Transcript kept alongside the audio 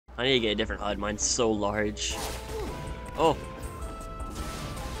I need to get a different HUD. Mine's so large. Oh.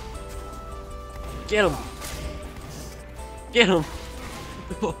 Get him. Get him.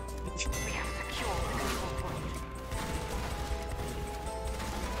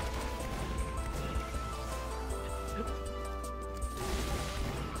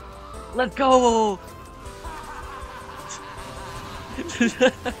 Let's go.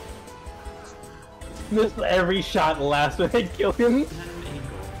 Missed every shot last minute, kill him.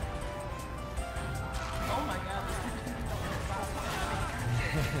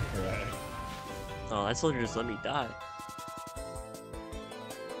 Oh, that soldier just let me die.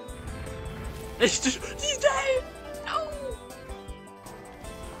 It's just, he's dead! No!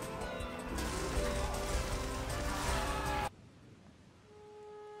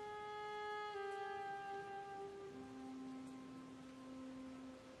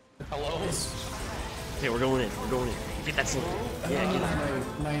 Hello? Okay, we're going in. We're going in. Get that soldier. Yeah, get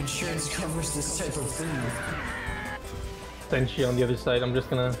him. My insurance covers this type of thing. Senshi on the other side, I'm just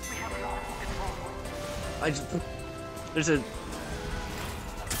gonna... There's a...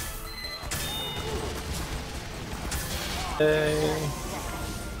 Hey.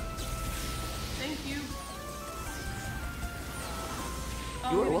 Thank you.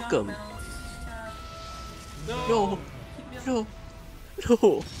 You are welcome. No. No. No.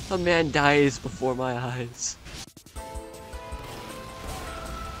 No. A man dies before my eyes.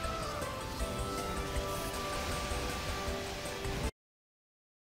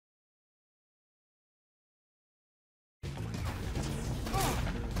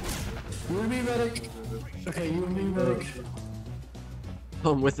 You and me, medic. Okay, you and me, medic.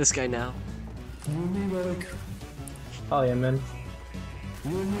 I'm with this guy now. You and me, medic. Oh yeah, man.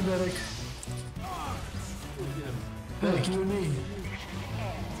 You and me, medic. Medic, you and me.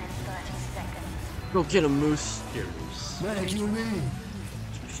 Go get him, Moose. Medic, you and me.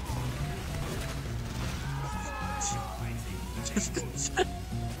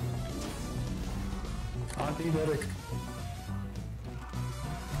 On me, medic.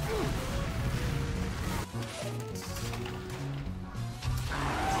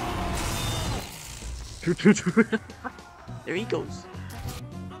 There he goes.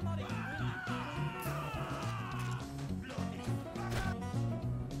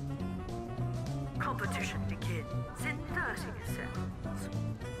 Competition begins in 30 seconds.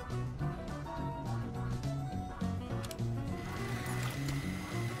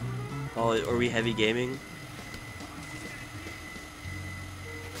 Oh, are we heavy gaming?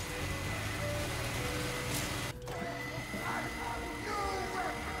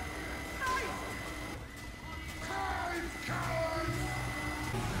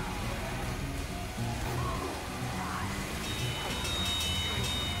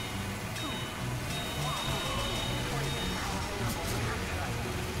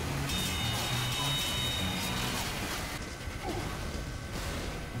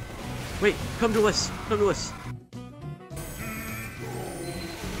 Wait, come to us! Come to us!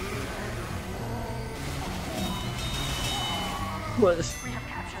 What?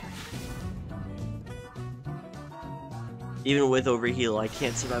 Even with overheal, I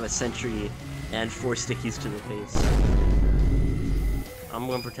can't survive a sentry and 4 stickies to the face. I'm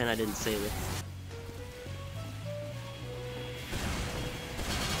gonna pretend I didn't save it.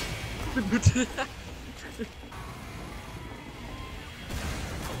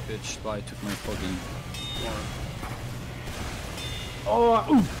 Bitch, spy took my fucking... Oh,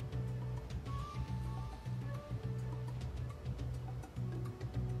 oof.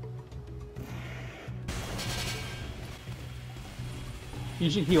 You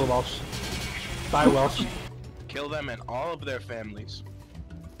should heal Welsh. Bye, Welsh. Kill them and all of their families.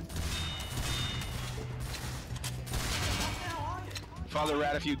 Father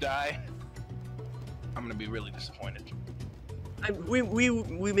Rat, if you die, I'm gonna be really disappointed. We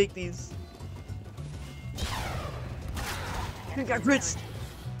make these. We got grits.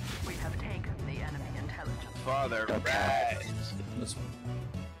 We have taken the enemy intelligence. Father Rat.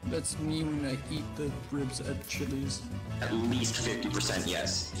 That's me when I eat the ribs at Chili's. At least 50%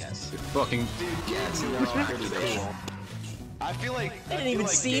 yes. Yes. Fucking... Yeah, it's pretty cool. I feel like They didn't even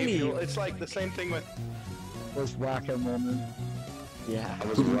see me. It's like the same thing with. Was whack-a-moment. Yeah. I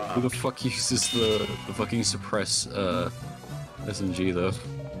was Who the robbed. fuck uses the fucking suppress, SMG though?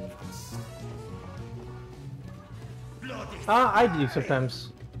 I do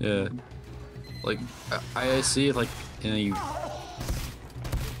sometimes. Yeah. Like, I see it like in a...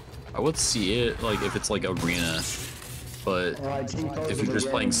 I would see it like if it's like arena, but if you're just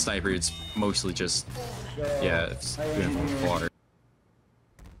playing sniper, it's mostly just, yeah, it's uniform water.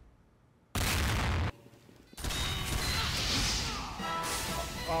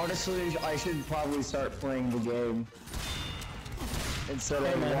 Honestly, I should probably start playing the game instead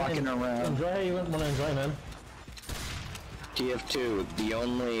of walking around. Enjoy how you want to enjoy, man. TF2, the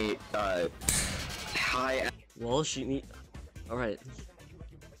only high. Well, she need. All right.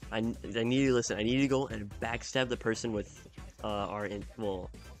 I need you to listen. I need you to go and backstab the person with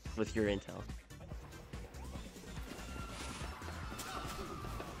with your intel.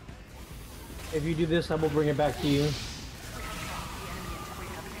 If you do this, I will bring it back to you.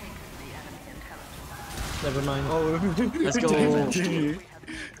 Never mind. Oh, let's go.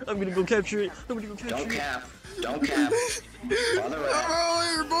 I'm gonna go capture it. I'm gonna go capture Don't it. cap. Don't cap. Father rat.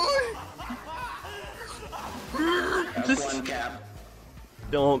 F1 cap.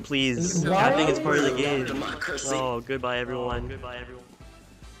 Don't, please. Why? Capping is part of the game. Democracy. Oh, goodbye, everyone. Goodbye, everyone.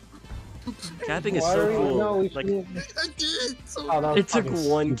 Capping is Why so are you- cool. no, we Like, shouldn't- Oh, that was it took fucking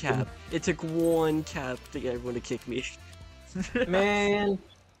one stupid. cap. It took one cap to get everyone to kick me. Man.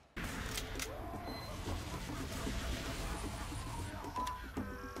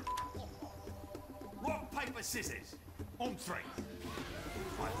 Rock, paper, scissors. On 3.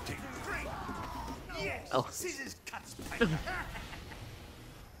 1, 2, 3. Yes. Oh. Scissors cuts paper.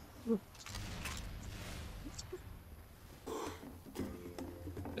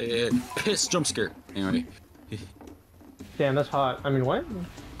 Piss jump scare. Anyway. Damn, that's hot. I mean, what?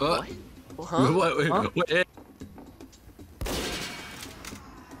 Huh? What?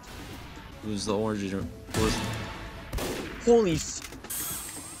 Who's the orange? Holy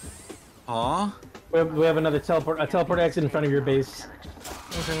Huh? We have another teleport exit in front of your base.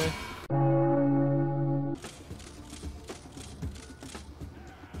 Okay.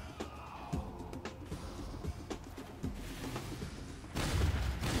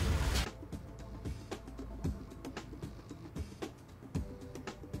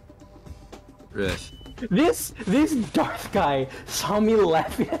 Riff. This Darth guy saw me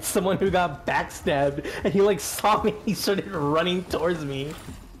laughing at someone who got backstabbed, and he like saw me. He started running towards me.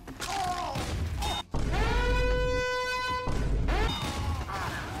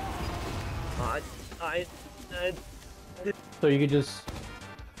 So you could just.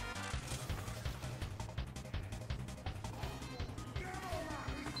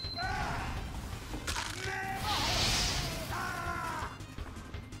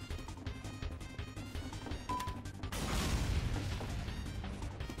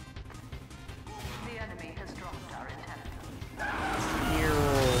 The enemy has dropped our intelligence.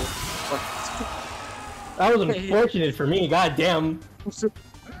 That was unfortunate for me. God damn.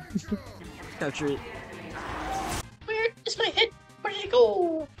 Capture it. Where is my head? Where did it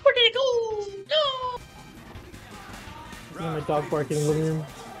go? Where did it go? No! My dog barking in the living room.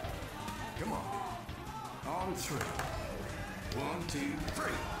 Come on. On 3. 1, 2,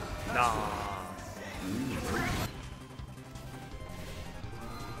 3.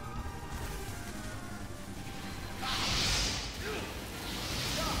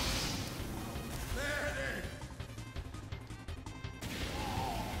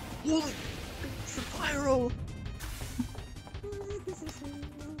 Holy Pyro!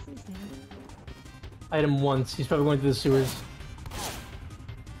 I hit him once. He's probably going through the sewers.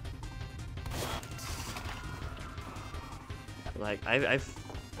 Like I've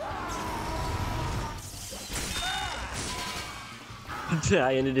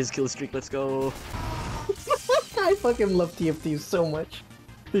I ended his kill streak. Let's go. I fucking love TF2 so much.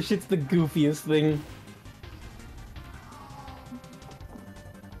 This shit's the goofiest thing.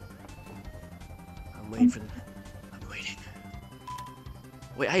 I'm waiting for them. I'm waiting.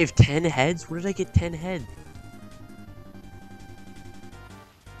 Wait, I have 10 heads? Where did I get 10 heads?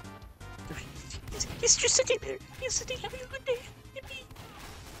 He's just sitting there. He's sitting having a good day. Yippee.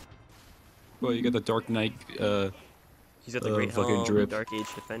 Well, you got the Dark Knight. He's got the great fucking helm, drip. Dark Age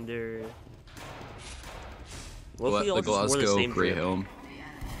Defender. What if we all The just wore the Glasgow same Grey drip? Helm.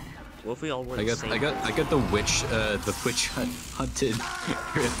 What if we all wore I the got same? I got the witch hunted.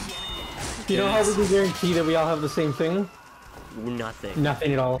 You know how we can guarantee that we all have the same thing? Nothing.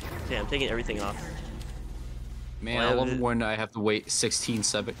 Nothing at all. Okay, I'm taking everything off. Man, Well, I love it- when I have to wait 16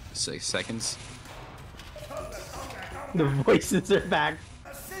 seconds. The voices are back.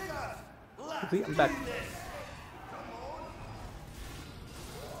 See, I'm back.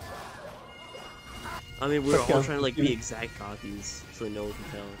 I mean, we're Let's all go. trying to like be exact copies, so no one can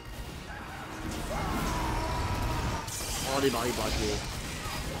tell. Oh, they body blocked me.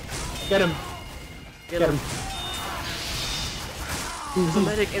 Get him. Get him. There's a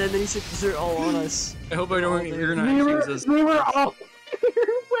medic and a mini sickness are all on us. I hope I don't hear We were all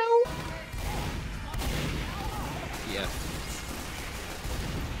well. Yeah.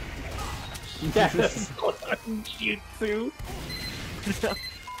 Yeah, that's jutsu.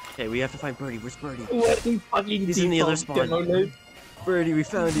 Okay, we have to find Birdie. Where's Birdie? What in fucking He's in the other default spawn. demo mode? Birdie, we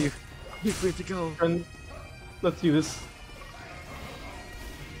found you. We have to go. And let's do this.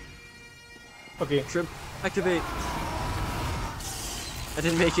 Okay. Shrimp, activate. I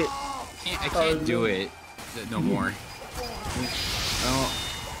didn't make it. I can't do it no more. Oh,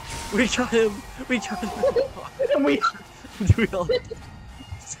 We got him. We got him. And we. We all...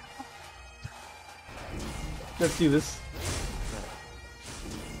 Let's do this.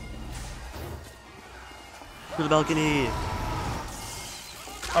 To the balcony.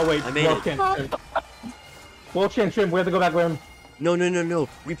 Oh wait, I made Wolf it. can't swim. Wolf can't swim. We have to go back with him. No, no, no, no.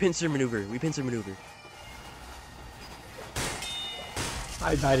 We pincer maneuver. We pincer maneuver.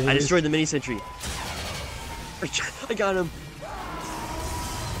 I died. I destroyed the mini sentry. I got him.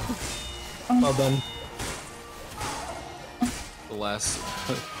 Well done.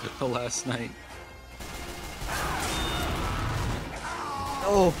 the last night.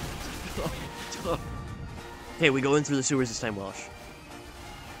 Oh. Okay, we go in through the sewers this time, Welsh.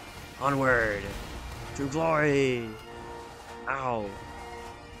 Onward to glory. Ow.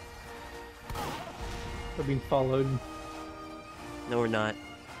 We're being followed. No, we're not.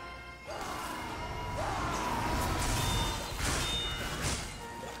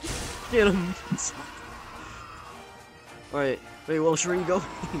 Get him. Alright, wait, Welsh, where are you going?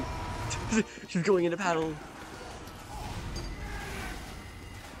 She's going into battle.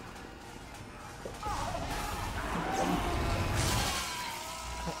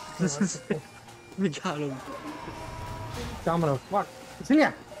 We got him. Domino, fuck. It's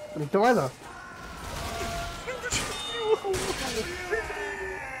here. Together.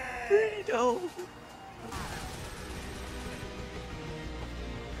 No.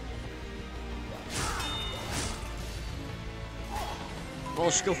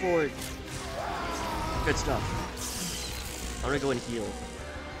 Welsh, go forward. Good stuff. I'm gonna go and heal.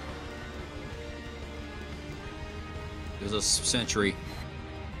 There's a sentry.